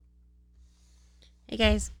Hey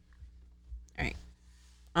guys. All right.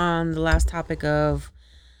 On the last topic of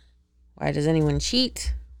why does anyone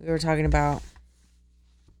cheat, we were talking about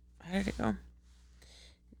how did it go?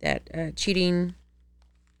 That cheating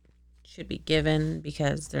should be given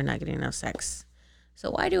because they're not getting enough sex. So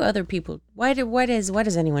why do other people? Why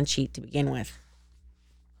does anyone cheat to begin with?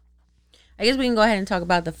 I guess we can go ahead and talk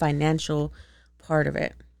about the financial part of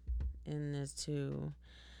it, and as to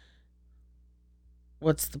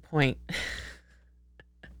what's the point.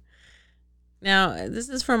 Now, this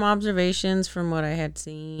is from observations from what I had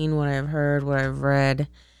seen, what I've heard, what I've read.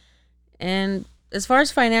 And as far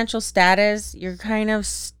as financial status, you're kind of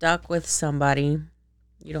stuck with somebody.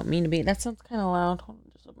 You don't mean to be. That sounds kind of loud. Hold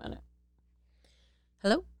on just a minute.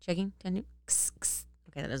 Hello? Checking. 10 new.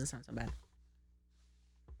 Okay, that doesn't sound so bad.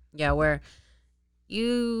 Yeah, where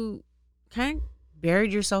you kind of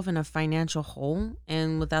buried yourself in a financial hole,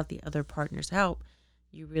 and without the other partner's help,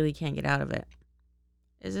 you really can't get out of it.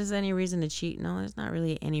 Is this any reason to cheat? No, there's not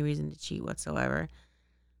really any reason to cheat whatsoever.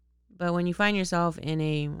 But when you find yourself in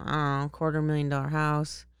a $250,000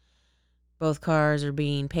 house, both cars are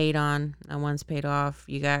being paid on, and one's paid off.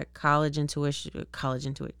 You got college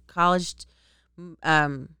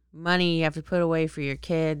money you have to put away for your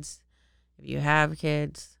kids if you have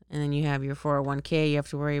kids, and then you have your 401k you have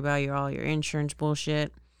to worry about all your insurance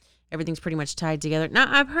bullshit. Everything's pretty much tied together. Now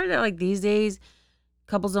I've heard that like these days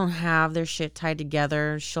couples don't have their shit tied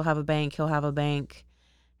together. She'll have a bank, he'll have a bank,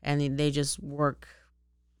 and they just work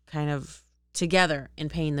kind of together in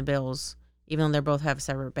paying the bills, even though they both have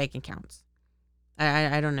separate bank accounts.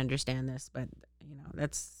 I don't understand this, but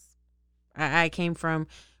that's I came from.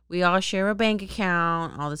 We all share a bank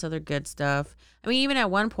account, all this other good stuff. I mean, even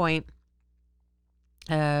at one point,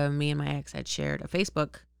 me and my ex had shared a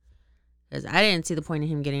Facebook because I didn't see the point of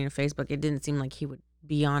him getting a Facebook. It didn't seem like he would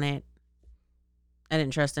be on it. I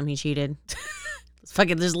didn't trust him. He cheated.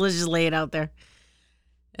 Let's just lay it out there.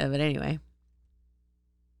 But anyway,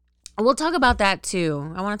 we'll talk about that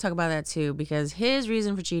too. I want to talk about that too because his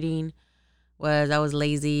reason for cheating was I was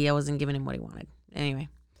lazy. I wasn't giving him what he wanted. Anyway,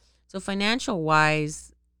 so financial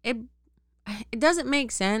wise, it doesn't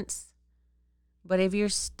make sense. But if you're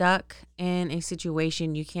stuck in a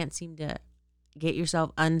situation, you can't seem to get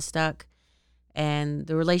yourself unstuck, and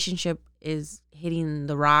the relationship is hitting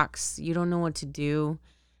the rocks. You don't know what to do.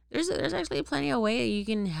 There's actually plenty of way you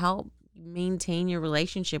can help maintain your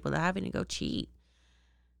relationship without having to go cheat.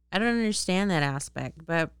 I don't understand that aspect,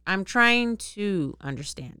 but I'm trying to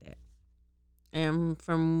understand it. And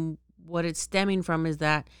from what it's stemming from is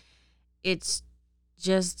that it's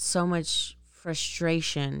just so much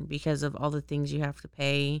frustration because of all the things you have to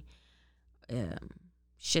pay, um,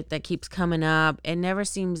 shit that keeps coming up. It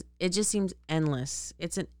just seems endless.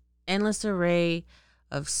 It's an endless array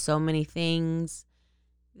of so many things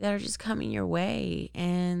that are just coming your way.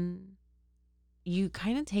 And you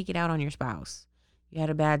kind of take it out on your spouse. You had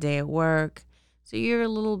a bad day at work. So you're a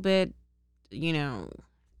little bit, you know,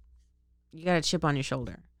 you got a chip on your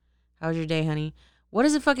shoulder. How's your day, honey? What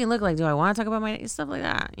does it fucking look like? Do I want to talk about my day? Stuff like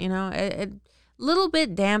that. It little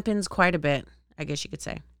bit dampens quite a bit, I guess you could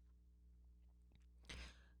say.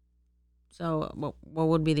 So, what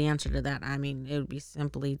would be the answer to that? I mean, it would be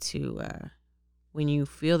simply to, when you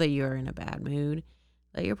feel that you're in a bad mood,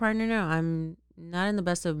 let your partner know, I'm not in the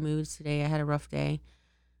best of moods today. I had a rough day.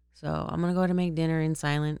 So, I'm going to go ahead and make dinner in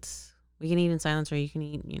silence. We can eat in silence or you can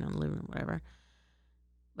eat, in the living room, whatever.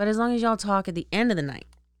 But as long as y'all talk at the end of the night,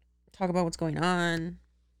 talk about what's going on.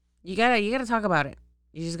 You gotta talk about it.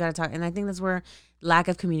 You just gotta talk, and I think that's where lack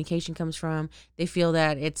of communication comes from. They feel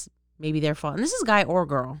that it's maybe their fault, and this is guy or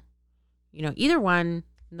girl. Either one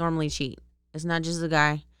normally cheat. It's not just the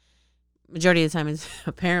guy. Majority of the time, it's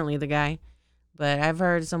apparently the guy, but I've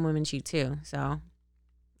heard some women cheat too. So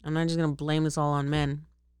I'm not just gonna blame this all on men.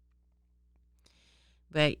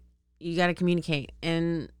 But you gotta communicate,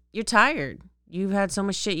 and you're tired. You've had so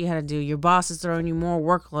much shit you had to do. Your boss is throwing you more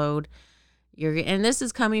workload. And this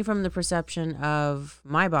is coming from the perception of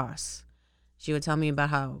my boss. She would tell me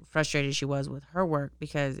about how frustrated she was with her work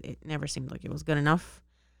because it never seemed like it was good enough.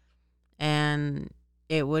 And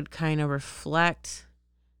it would kind of reflect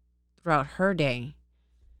throughout her day.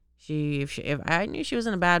 If I knew she was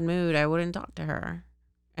in a bad mood, I wouldn't talk to her.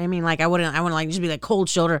 I mean, like I wouldn't like just be like cold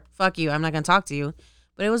shoulder, fuck you, I'm not gonna talk to you.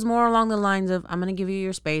 But it was more along the lines of I'm gonna give you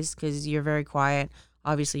your space because you're very quiet.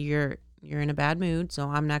 Obviously, you're in a bad mood, so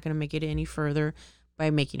I'm not gonna make it any further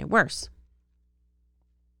by making it worse.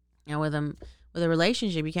 Now with a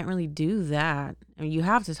relationship, you can't really do that. I mean, you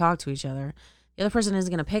have to talk to each other. The other person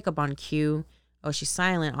isn't gonna pick up on cue. Oh, she's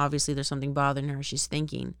silent. Obviously, there's something bothering her. She's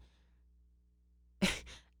thinking.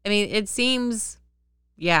 I mean, it seems,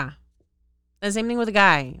 yeah, The same thing with a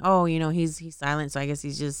guy. Oh, he's silent, so I guess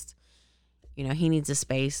he's just, he needs a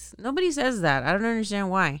space. Nobody says that. I don't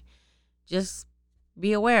understand why. Just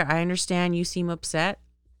be aware. I understand you seem upset.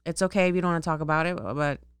 It's okay if you don't want to talk about it,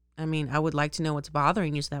 but I mean, I would like to know what's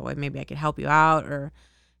bothering you so that way maybe I could help you out or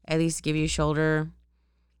at least give you a shoulder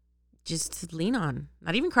just to lean on.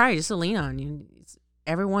 Not even cry, just to lean on.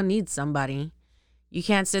 Everyone needs somebody. You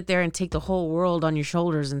can't sit there and take the whole world on your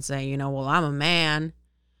shoulders and say, well, I'm a man.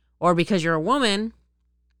 Or because you're a woman,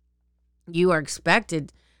 you are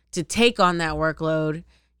expected to take on that workload.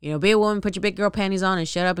 Be a woman, put your big girl panties on and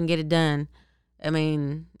shut up and get it done. I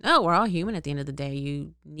mean, no, we're all human at the end of the day.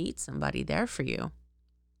 You need somebody there for you.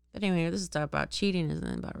 But anyway, this is talk about cheating, isn't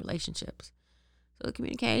it? About relationships. So the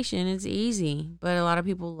communication is easy, but a lot of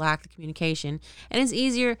people lack the communication. And it's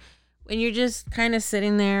easier when you're just kind of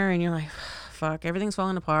sitting there and you're like, fuck, everything's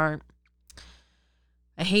falling apart.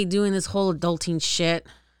 I hate doing this whole adulting shit.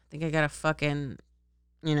 I think I got a fucking,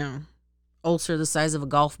 ulcer the size of a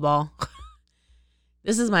golf ball.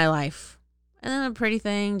 This is my life. And then a pretty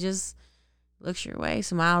thing just looks your way,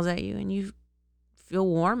 smiles at you, and you feel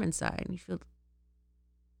warm inside. And you feel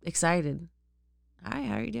excited. Hi,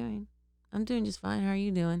 how are you doing? I'm doing just fine. How are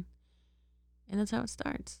you doing? And that's how it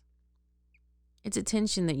starts. It's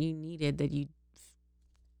attention that you needed that you,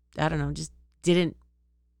 I don't know, just didn't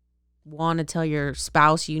want to tell your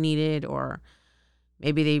spouse you needed, or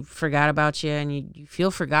maybe they forgot about you and you feel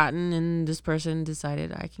forgotten, and this person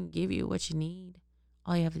decided, I can give you what you need.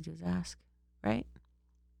 All you have to do is ask, right?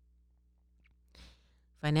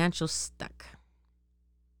 Financial stuck.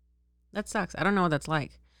 That sucks. I don't know what that's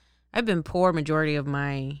like. I've been poor majority of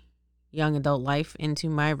my young adult life into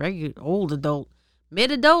my regular old adult,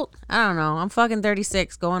 mid-adult. I don't know. I'm fucking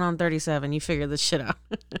 36 going on 37. You figure this shit out.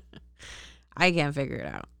 I can't figure it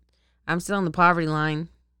out. I'm still on the poverty line,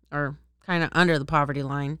 or kind of under the poverty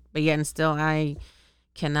line, but yet and still I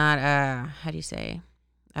cannot, how do you say?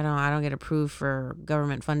 I don't get approved for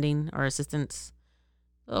government funding or assistance.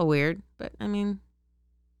 A little weird, but I mean,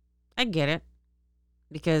 I get it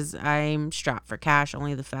because I'm strapped for cash.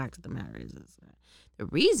 Only the fact of the matter is the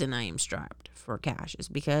reason I am strapped for cash is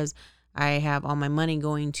because I have all my money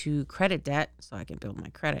going to credit debt so I can build my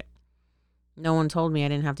credit. No one told me I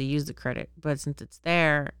didn't have to use the credit, but since it's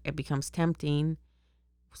there, it becomes tempting.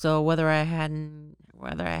 So whether I had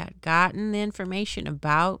gotten the information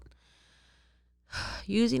about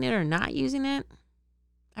using it or not using it,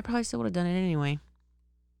 I probably still would have done it anyway.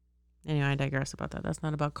 Anyway, I digress about that. That's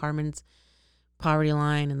not about Carmen's poverty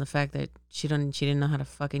line and the fact that she didn't know how to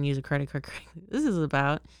fucking use a credit card correctly. This is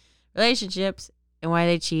about relationships and why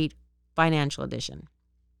they cheat, financial edition.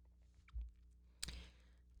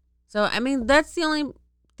 So, I mean, that's the only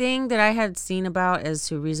thing that I had seen about as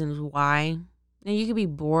to reasons why. And you could be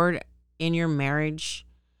bored in your marriage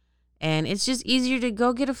and it's just easier to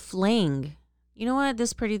go get a fling. You know what?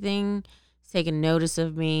 This pretty thing is taking notice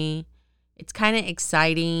of me. It's kind of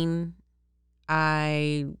exciting.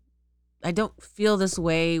 I don't feel this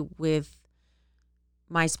way with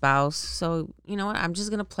my spouse. So, you know what? I'm just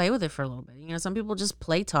going to play with it for a little bit. Some people just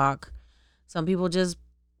play talk. Some people just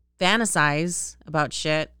fantasize about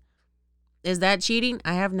shit. Is that cheating?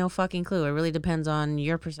 I have no fucking clue. It really depends on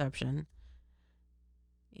your perception.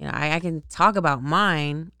 I can talk about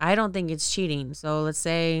mine. I don't think it's cheating. So let's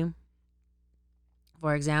say,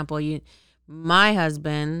 for example, my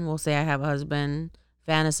husband, we'll say I have a husband,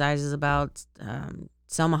 fantasizes about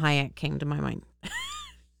Selma Hayek came to my mind.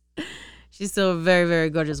 She's still a very, very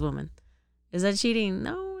gorgeous woman. Is that cheating?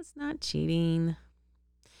 No, it's not cheating.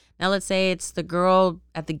 Now let's say it's the girl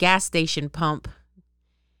at the gas station pump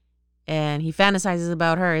and he fantasizes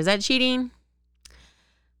about her. Is that cheating?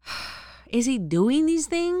 Is he doing these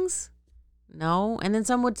things? No. And then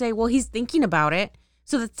some would say, well, he's thinking about it,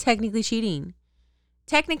 so that's technically cheating.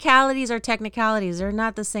 Technicalities are technicalities. They're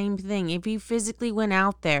not the same thing. If he physically went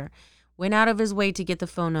out there, went out of his way to get the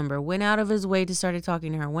phone number, went out of his way to start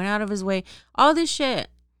talking to her, went out of his way, all this shit,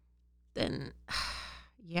 then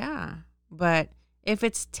yeah. But if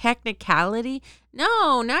it's technicality,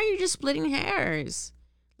 no, now you're just splitting hairs.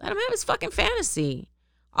 Let him have his fucking fantasy.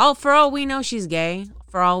 For all we know, she's gay.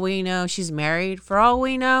 For all we know, she's married. For all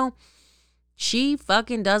we know, she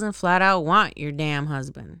fucking doesn't flat out want your damn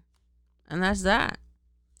husband. And that's that.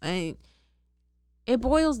 It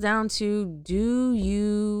boils down to, do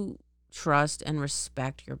you trust and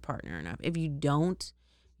respect your partner enough? If you don't,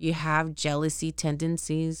 you have jealousy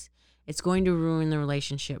tendencies, it's going to ruin the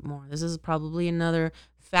relationship more. This is probably another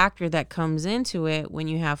factor that comes into it when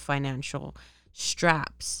you have financial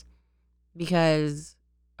straps. Because,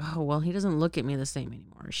 oh, well, he doesn't look at me the same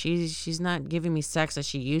anymore. She's not giving me sex as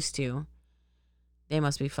she used to. they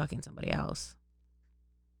must be fucking somebody else.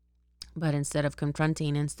 But instead of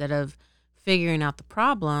confronting, instead of figuring out the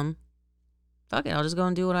problem, fuck it, I'll just go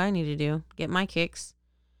and do what I need to do, get my kicks,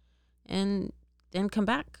 and then come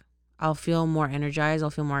back. I'll feel more energized. I'll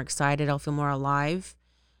feel more excited. I'll feel more alive.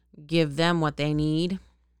 Give them what they need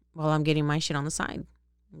while I'm getting my shit on the side.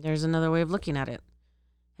 There's another way of looking at it.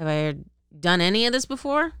 Have I done any of this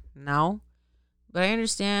before? No. But I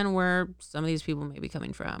understand where some of these people may be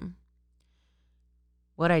coming from.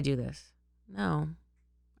 Would I do this? No,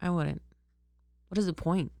 I wouldn't. What is the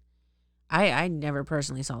point? I never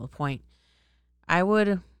personally saw the point. I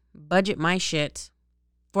would budget my shit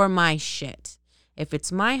for my shit. If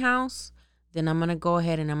it's my house, then I'm going to go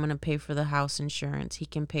ahead and I'm going to pay for the house insurance. He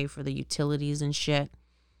can pay for the utilities and shit.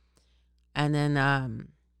 And then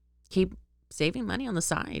keep saving money on the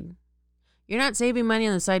side. You're not saving money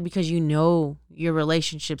on the side because you know your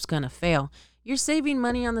relationship's going to fail. You're saving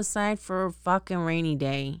money on the side for a fucking rainy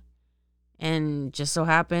day. And just so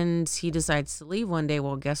happens he decides to leave one day.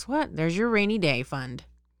 Well, guess what? There's your rainy day fund.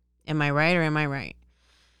 Am I right or am I right?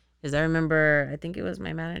 Because I remember, I think it was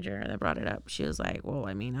my manager that brought it up. She was like, well,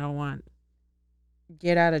 I mean, I don't want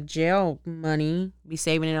get out of jail money, be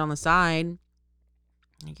saving it on the side.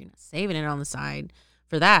 Like, you're not saving it on the side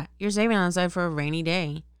for that. You're saving it on the side for a rainy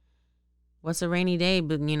day. What's a rainy day?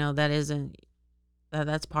 But,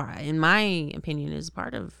 that's part, in my opinion, is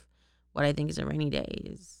part of what I think is a rainy day.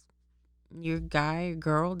 Is your guy or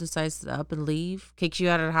girl decides to up and leave, kicks you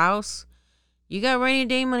out of the house. You got rainy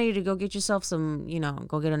day money to go get yourself some,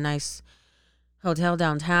 go get a nice hotel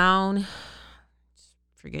downtown.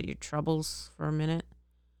 Forget your troubles for a minute.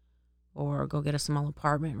 Or go get a small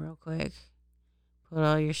apartment real quick. Put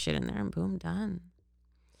all your shit in there and boom, done.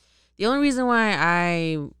 The only reason why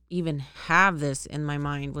I even have this in my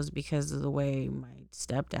mind was because of the way my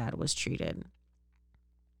stepdad was treated.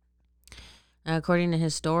 According to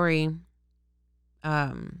his story,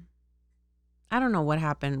 I don't know what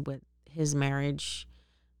happened with his marriage,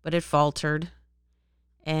 but it faltered.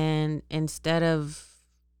 And instead of,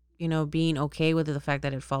 being okay with the fact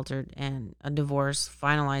that it faltered and a divorce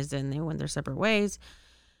finalized and they went their separate ways,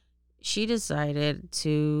 she decided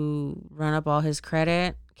to run up all his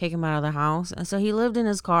credit, kick him out of the house. And so he lived in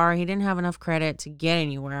his car. He didn't have enough credit to get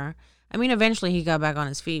anywhere. I mean, eventually he got back on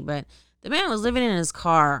his feet, but the man was living in his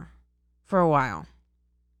car for a while.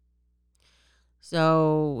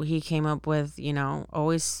 So he came up with,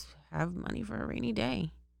 always have money for a rainy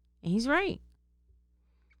day. And he's right.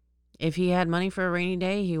 If he had money for a rainy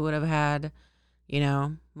day, he would have had,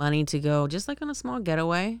 money to go just like on a small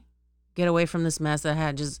getaway. Get away from this mess that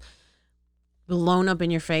had just blown up in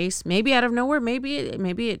your face. Maybe out of nowhere. Maybe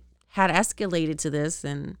it had escalated to this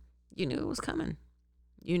and you knew it was coming.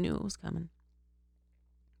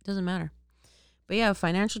 Doesn't matter. But yeah,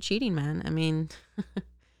 financial cheating, man. I mean,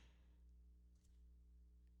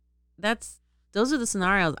 those are the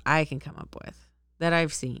scenarios I can come up with that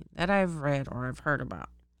I've seen, that I've read or I've heard about.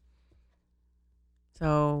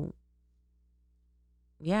 So,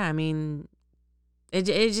 yeah, I mean, it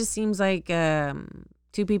just seems like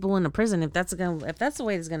two people in a prison. If that's the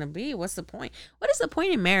way it's gonna be, what's the point? What is the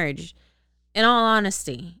point in marriage? In all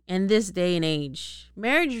honesty, in this day and age,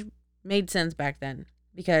 marriage made sense back then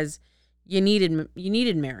because you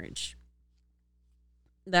needed marriage.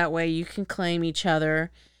 That way you can claim each other.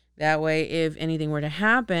 That way, if anything were to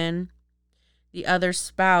happen, the other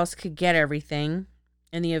spouse could get everything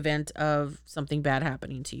in the event of something bad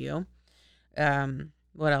happening to you.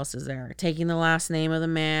 What else is there? Taking the last name of the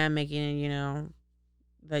man, making it,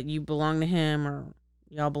 that you belong to him or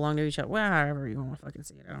y'all belong to each other. Well, however you want to fucking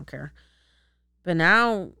see it. I don't care. But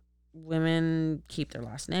now women keep their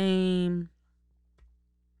last name.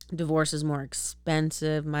 Divorce is more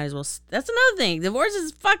expensive. Might as well. That's another thing. Divorce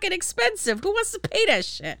is fucking expensive. Who wants to pay that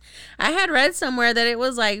shit? I had read somewhere that it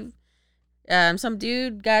was like some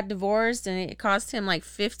dude got divorced and it cost him like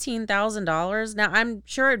 $15,000. Now I'm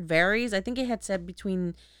sure it varies. I think it had said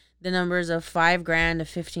between the numbers of $5,000 to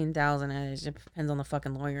 $15,000. It just depends on the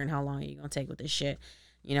fucking lawyer and how long you're gonna take with this shit.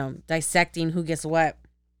 Dissecting who gets what.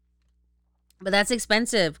 But that's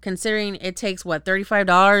expensive considering it takes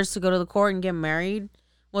 $35 to go to the court and get married.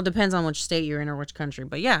 Well, it depends on which state you're in or which country.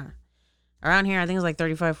 But yeah, around here, I think it's like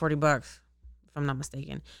 $35-$40, if I'm not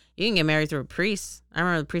mistaken. You can get married through a priest. I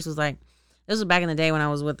remember the priest was like, this was back in the day when I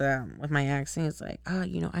was with my ex. And it's like,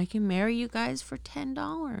 I can marry you guys for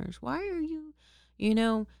 $10. Why are you,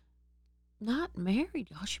 not married?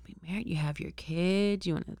 Y'all should be married. You have your kids.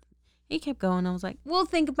 You want to. He kept going. I was like, we'll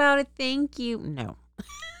think about it. Thank you. No.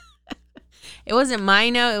 It wasn't my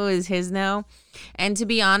no, it was his no. And to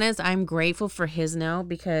be honest, I'm grateful for his no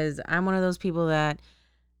because I'm one of those people that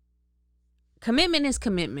commitment is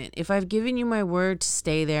commitment. If I've given you my word to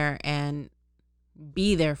stay there and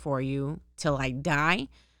be there for you till I die,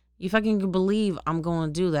 you fucking believe I'm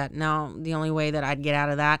going to do that. Now, the only way that I'd get out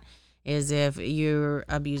of that is if you're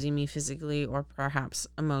abusing me physically or perhaps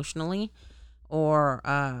emotionally, or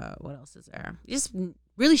what else is there? Just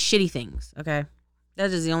really shitty things. Okay,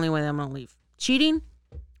 that is the only way that I'm gonna leave. Cheating,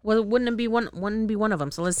 well, wouldn't be one of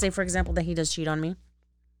them. So let's say, for example, that he does cheat on me,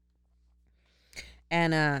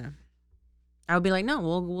 and I would be like, no,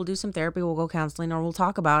 we'll do some therapy, we'll go counseling, or we'll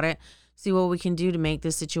talk about it, see what we can do to make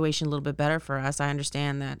this situation a little bit better for us. I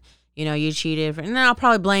understand that, you cheated, and then I'll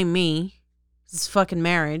probably blame me. This fucking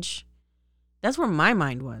marriage. That's where my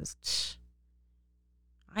mind was.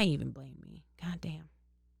 I even blame me. God damn.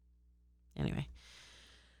 Anyway.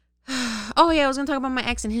 Oh yeah, I was gonna talk about my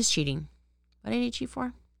ex and his cheating. What did he cheat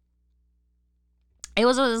for? It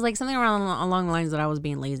was like something along the lines that I was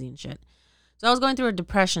being lazy and shit. So I was going through a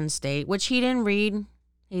depression state, which he didn't read.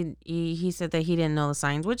 He said that he didn't know the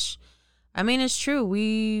signs, which, I mean, it's true.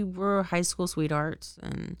 We were high school sweethearts,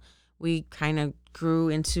 and we kind of grew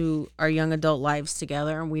into our young adult lives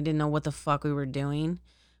together, and we didn't know what the fuck we were doing.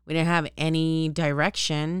 We didn't have any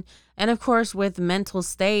direction. And of course, with mental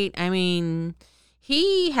state, I mean,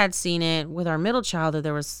 he had seen it with our middle child that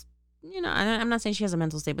there was, I'm not saying she has a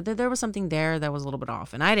mental state, but there was something there that was a little bit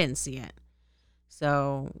off, and I didn't see it.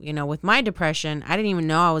 So, with my depression, I didn't even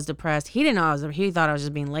know I was depressed. He didn't know he thought I was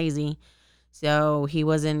just being lazy. So he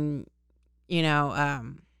wasn't, how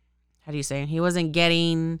do you say? He wasn't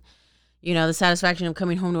getting, the satisfaction of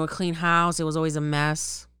coming home to a clean house. It was always a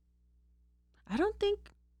mess. I don't think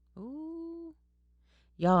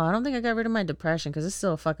I got rid of my depression because it's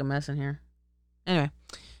still a fucking mess in here. Anyway,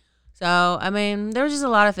 so, I mean, there was just a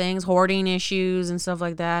lot of things, hoarding issues and stuff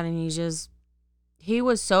like that, and he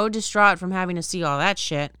was so distraught from having to see all that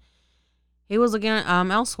shit. He was looking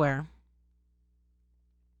elsewhere.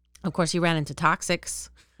 Of course, he ran into toxics.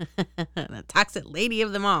 The toxic lady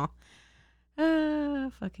of them all.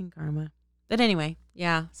 Fucking karma. But anyway,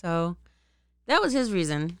 yeah, so that was his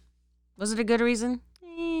reason. Was it a good reason?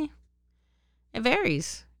 It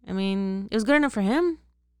varies. I mean, it was good enough for him.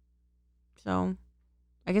 So,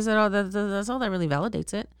 I guess that's all that really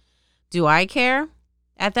validates it. Do I care?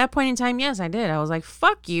 At that point in time, yes, I did. I was like,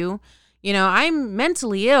 fuck you. I'm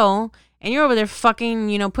mentally ill, and you're over there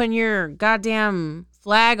fucking, putting your goddamn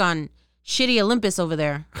flag on shitty Olympus over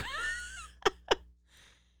there.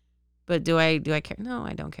 But do I care? No,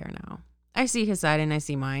 I don't care now. I see his side and I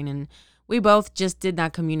see mine, and we both just did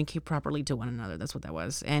not communicate properly to one another. That's what that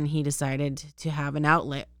was. And he decided to have an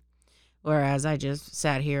outlet, whereas I just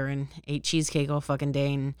sat here and ate cheesecake all fucking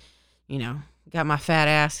day and, got my fat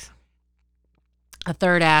ass, a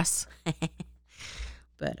third ass.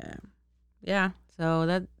 But, yeah, so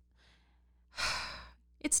that,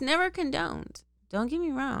 it's never condoned. Don't get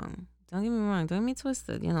me wrong. Don't get me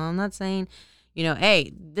twisted. I'm not saying,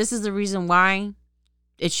 hey, this is the reason why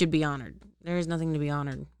it should be honored. There is nothing to be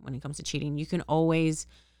honored when it comes to cheating. You can always,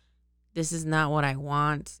 this is not what I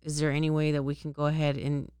want. Is there any way that we can go ahead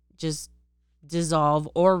and just dissolve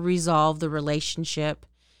or resolve the relationship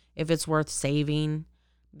if it's worth saving?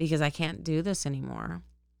 Because I can't do this anymore.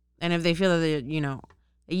 And if they feel that,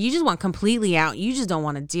 you just want completely out, you just don't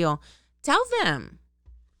want to deal, tell them.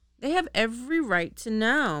 They have every right to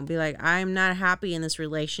know. Be like, I'm not happy in this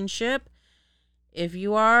relationship. If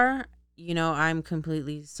you are, I'm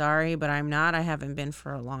completely sorry, but I'm not. I haven't been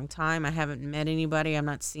for a long time. I haven't met anybody. I'm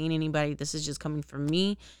not seeing anybody. This is just coming from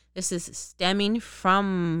me. This is stemming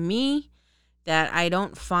from me, that I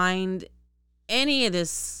don't find any of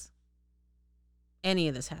this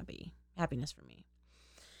happiness for me.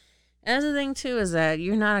 And the thing too is that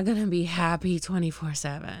you're not going to be happy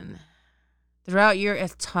 24/7 throughout your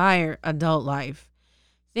entire adult life.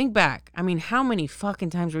 Think back. I mean, how many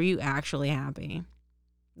fucking times were you actually happy?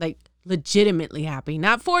 Like, legitimately happy,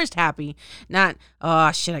 not forced happy, not,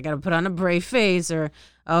 oh shit, I gotta put on a brave face, or,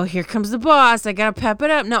 oh, here comes the boss, I gotta pep it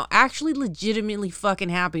up. No, actually legitimately fucking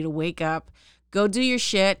happy to wake up, go do your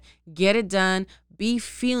shit, get it done, be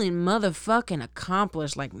feeling motherfucking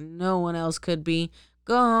accomplished like no one else could be.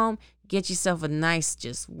 Go home, get yourself a nice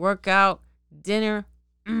just workout, dinner,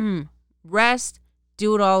 rest,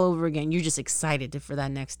 do it all over again. You're just excited for that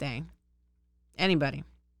next day. Anybody.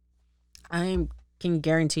 I can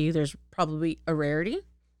guarantee you there's probably a rarity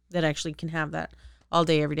that actually can have that all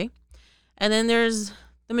day, every day. And then there's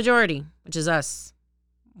the majority, which is us.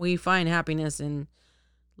 We find happiness in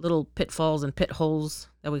little pitfalls and pit holes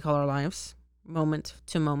that we call our lives, moment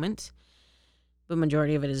to moment. But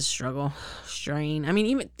majority of it is struggle, strain. I mean,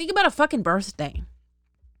 even think about a fucking birthday.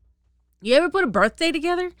 You ever put a birthday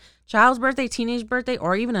together? Child's birthday, teenage birthday,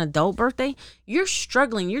 or even an adult birthday? You're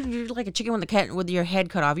struggling. You're like a chicken with your head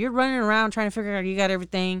cut off. You're running around trying to figure out you got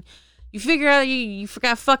everything. You figure out you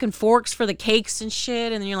forgot fucking forks for the cakes and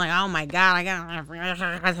shit, and then you're like, oh my God, I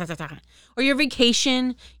got. Or your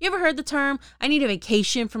vacation. You ever heard the term, I need a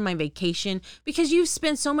vacation from my vacation? Because you've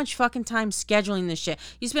spent so much fucking time scheduling this shit.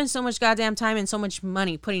 You spend so much goddamn time and so much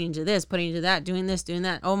money putting into this, putting into that, doing this, doing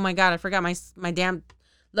that. Oh my God, I forgot my damn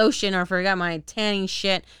lotion, or I forgot my tanning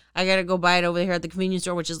shit. I gotta go buy it over here at the convenience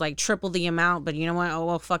store, which is like triple the amount. But you know what? Oh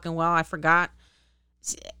well, fucking well, I forgot.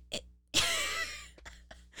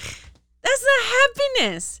 That's not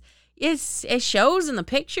happiness. It shows in the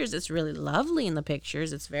pictures. It's really lovely in the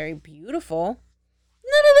pictures. It's very beautiful.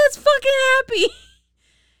 None of that's fucking happy.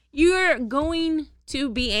 You're going to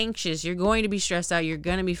be anxious. You're going to be stressed out. You're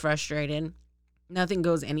going to be frustrated. Nothing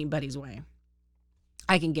goes anybody's way.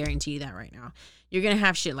 I can guarantee you that right now. You're going to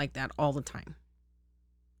have shit like that all the time.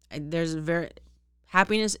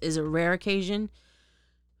 Happiness is a rare occasion.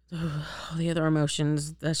 All the other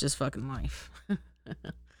emotions, that's just fucking life.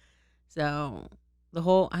 So the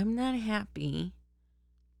whole, I'm not happy.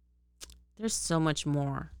 There's so much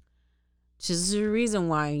more. There's a reason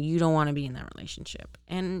why you don't want to be in that relationship.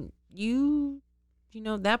 And you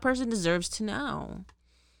know, that person deserves to know.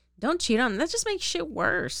 Don't cheat on them. That just makes shit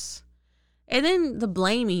worse. And then the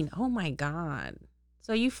blaming. Oh my God.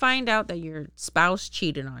 So you find out that your spouse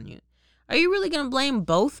cheated on you. Are you really going to blame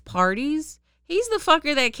both parties? He's the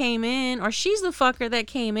fucker that came in, or she's the fucker that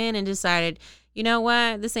came in and decided, you know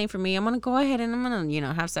what, this ain't for me. I'm going to go ahead and I'm going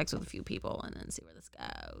to, have sex with a few people and then see where this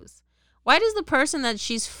goes. Why does the person that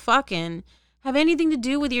she's fucking have anything to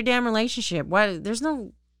do with your damn relationship? Why? There's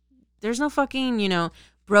no fucking,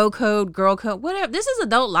 bro code, girl code, whatever. This is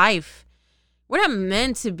adult life. We're not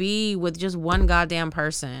meant to be with just one goddamn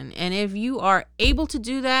person. And if you are able to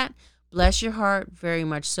do that, bless your heart, very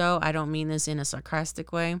much so. I don't mean this in a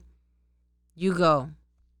sarcastic way. You go.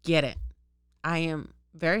 Get it. I am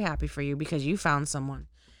very happy for you because you found someone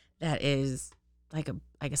that is like a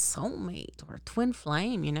soulmate or a twin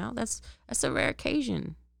flame, That's a rare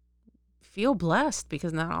occasion. Feel blessed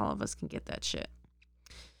because not all of us can get that shit.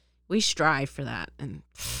 We strive for that, and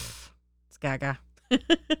it's gaga.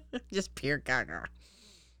 Just pure gaga.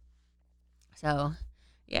 So,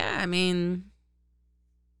 yeah, I mean,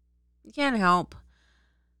 you can't help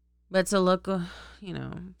but to look,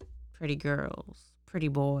 pretty girls, pretty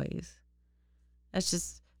boys.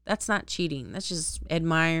 That's not cheating. That's just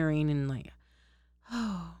admiring and like,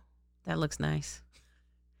 oh, that looks nice.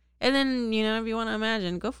 And then, if you want to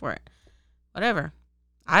imagine, go for it. Whatever.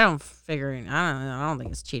 I don't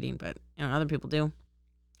think it's cheating, but other people do.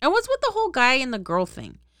 And what's with the whole guy and the girl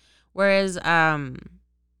thing? Whereas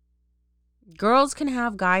girls can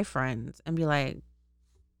have guy friends and be like,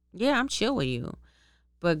 yeah, I'm chill with you.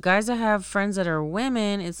 But guys that have friends that are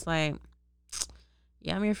women, it's like,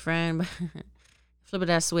 yeah, I'm your friend, but flip of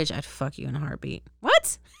that switch, I'd fuck you in a heartbeat.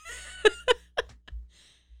 What?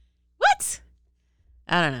 What?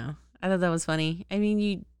 I don't know. I thought that was funny. I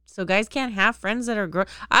mean, so guys can't have friends that are girls.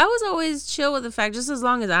 I was always chill with the fact, just as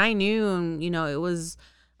long as I knew and, it was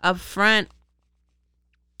up front.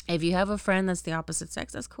 If you have a friend that's the opposite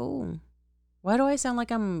sex, that's cool. Why do I sound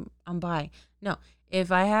like I'm bi? No.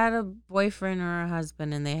 If I had a boyfriend or a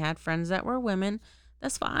husband and they had friends that were women,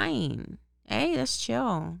 that's fine. Hey, that's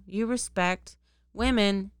chill. You respect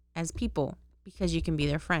women as people because you can be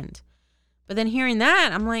their friend. But then hearing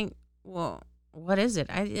that, I'm like, well, what is it?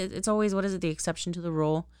 It's always, what is it? The exception to the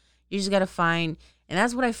rule. You just got to find, and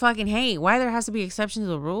that's what I fucking hate. Why there has to be exception to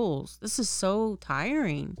the rules. This is so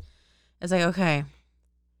tiring. It's like, okay,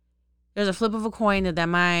 there's a flip of a coin that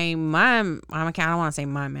my I don't want to say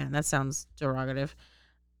my man. That sounds derogative.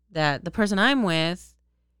 That the person I'm with,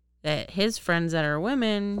 that his friends that are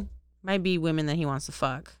women might be women that he wants to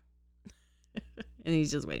fuck. And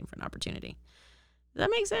he's just waiting for an opportunity. Does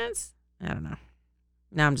that make sense? I don't know.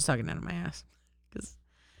 Now I'm just talking out of my ass.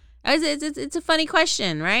 Because it's a funny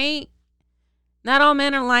question, right? Not all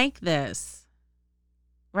men are like this.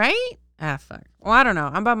 Right? Ah, fuck. Well, I don't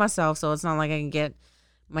know. I'm by myself, so it's not like I can get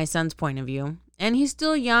my son's point of view. And he's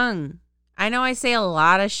still young. I know I say a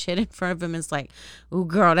lot of shit in front of him. It's like, oh,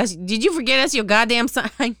 girl, did you forget that's your goddamn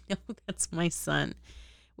son? I know that's my son.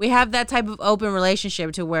 We have that type of open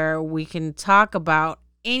relationship to where we can talk about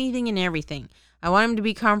anything and everything. I want him to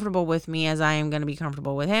be comfortable with me as I am going to be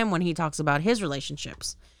comfortable with him when he talks about his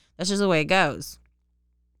relationships. That's just the way it goes.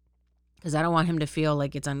 Because I don't want him to feel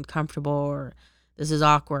like it's uncomfortable or this is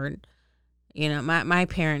awkward. My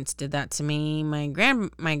parents did that to me. My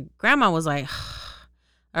grandma was like,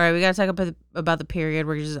 All right, we gotta talk about the period.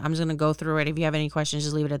 I'm just gonna go through it. If you have any questions,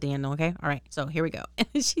 just leave it at the end, okay? All right, so here we go.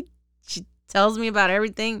 And she tells me about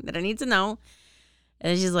everything that I need to know,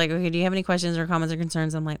 and she's like, "Okay, do you have any questions or comments or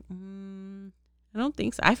concerns?" I'm like, I don't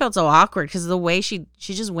think so. I felt so awkward because the way she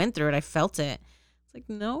just went through it, I felt it. It's like,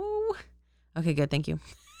 no. Okay, good, thank you.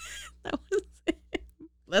 That was it.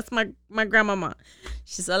 That's my grandmama.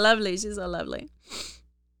 She's so lovely. She's so lovely.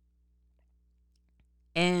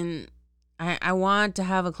 And I want to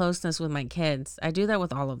have a closeness with my kids. I do that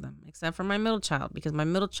with all of them, except for my middle child, because my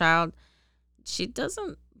middle child, she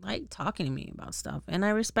doesn't like talking to me about stuff. And I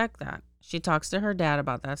respect that. She talks to her dad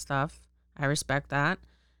about that stuff. I respect that.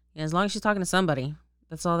 And as long as she's talking to somebody,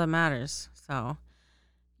 that's all that matters. So,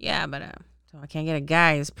 yeah, but so I can't get a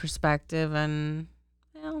guy's perspective. And,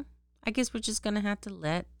 well, I guess we're just going to have to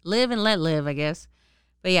let live, I guess.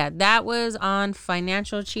 But yeah, that was on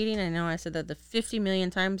financial cheating. I know I said that the 50 million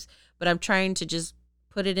times, but I'm trying to just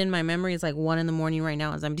put it in my memory. It's like 1 a.m. right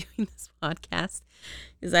now as I'm doing this podcast.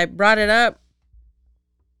 Is I brought it up.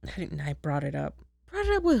 I brought it up. Brought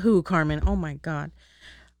it up with who, Carmen? Oh my God.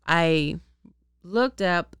 I looked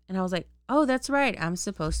up and I was like, oh, that's right. I'm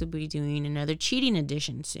supposed to be doing another cheating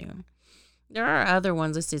edition soon. There are other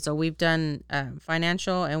ones listed. So we've done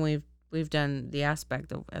financial, and we've done the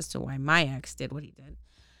aspect of as to why my ex did what he did.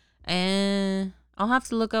 And I'll have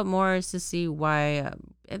to look up more as to see why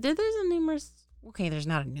there's a numerous. Okay, there's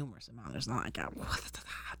not a numerous amount. There's not like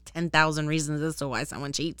 10,000 reasons as to why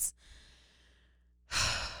someone cheats.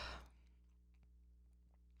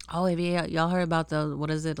 Oh, have y'all heard about the,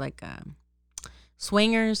 what is it, like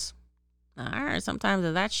swingers? I heard sometimes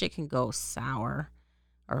that shit can go sour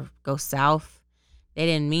or go south. They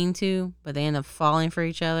didn't mean to, but they end up falling for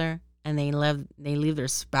each other, and they leave their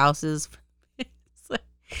spouses. It's like,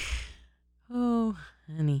 oh,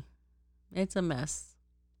 honey, it's a mess.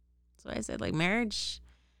 So I said, like, marriage,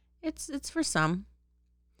 it's for some,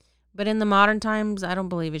 but in the modern times, I don't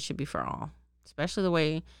believe it should be for all. Especially the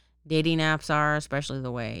way dating apps are, especially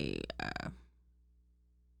the way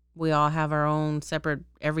we all have our own separate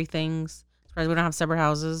everythings. Surprised we don't have separate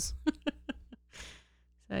houses.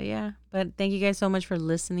 So yeah, but thank you guys so much for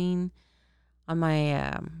listening on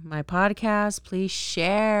my my podcast. Please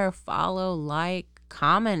share, follow, like,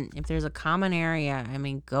 comment. If there's a common area, I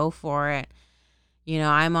mean, go for it. You know,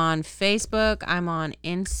 I'm on Facebook, I'm on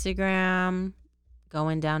Instagram,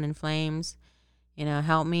 Going Down in Flames. You know,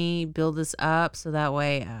 help me build this up so that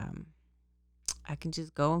way I can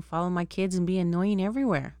just go and follow my kids and be annoying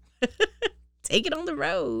everywhere. Take it on the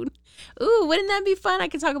road. Ooh, wouldn't that be fun? I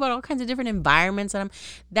could talk about all kinds of different environments. And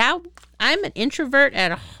I'm an introvert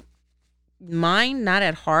at mind, not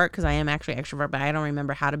at heart, because I am actually extrovert, but I don't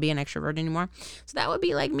remember how to be an extrovert anymore. So that would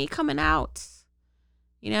be like me coming out,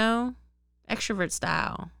 you know, extrovert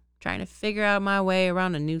style, trying to figure out my way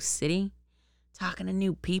around a new city, talking to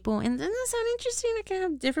new people. And doesn't that sound interesting? I can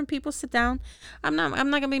have different people sit down. I'm not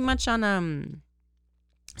gonna be much on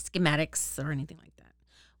schematics or anything like that.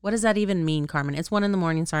 What does that even mean, Carmen? It's 1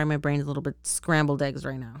 a.m. Sorry, my brain's a little bit scrambled eggs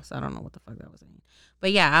right now, so I don't know what the fuck that was saying.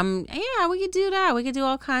 But yeah, we could do that. We could do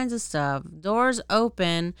all kinds of stuff. Doors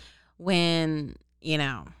open when, you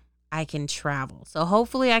know, I can travel. So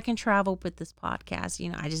hopefully I can travel with this podcast. You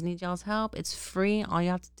know, I just need y'all's help. It's free. All you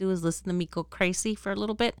have to do is listen to me go crazy for a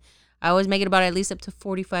little bit. I always make it about at least up to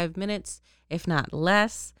 45 minutes, if not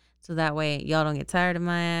less. So that way y'all don't get tired of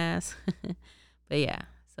my ass. But yeah.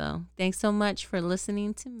 So thanks so much for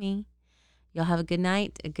listening to me. Y'all have a good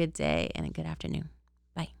night, a good day, and a good afternoon.